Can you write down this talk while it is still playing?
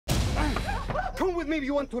Come with me if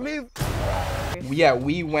you want to live. Yeah,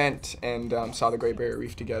 we went and saw the Great Barrier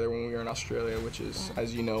Reef together when we were in Australia, which is,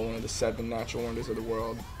 as you know, one of the 7 natural wonders of the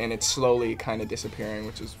world. And it's slowly kind of disappearing,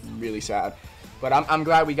 which is really sad. But I'm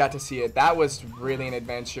glad we got to see it. That was really an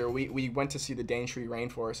adventure. We went to see the Daintree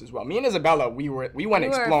rainforest as well. Me and Isabela, we went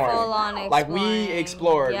exploring. Full on exploring. Like, we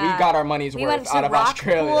explored. Yeah. We got our money's worth out of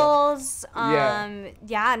Australia. Pools,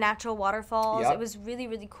 yeah, natural waterfalls. Yep. It was really,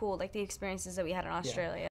 really cool, like the experiences that we had in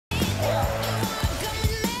Australia.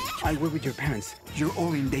 I'll work with your parents. You're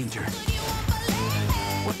all in danger.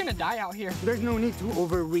 We're gonna die out here. There's no need to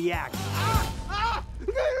overreact.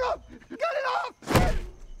 Get it off! Get it off!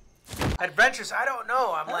 Adventurous, I don't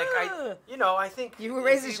know. I'm like, I think... You were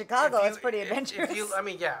raised in Chicago, that's pretty adventurous. I've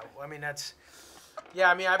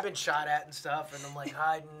been shot at and stuff, and I'm like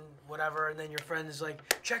hiding, whatever, and then your friend is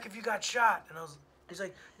like, check if you got shot. And he's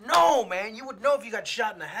like, no, man, you would know if you got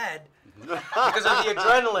shot in the head because of the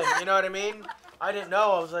adrenaline, you know what I mean? I didn't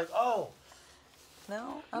know. I was like, oh.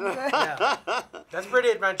 No, I'm good. Yeah. That's pretty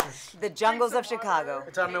adventurous. The jungles of Chicago.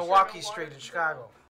 It's on Milwaukee Street in Chicago.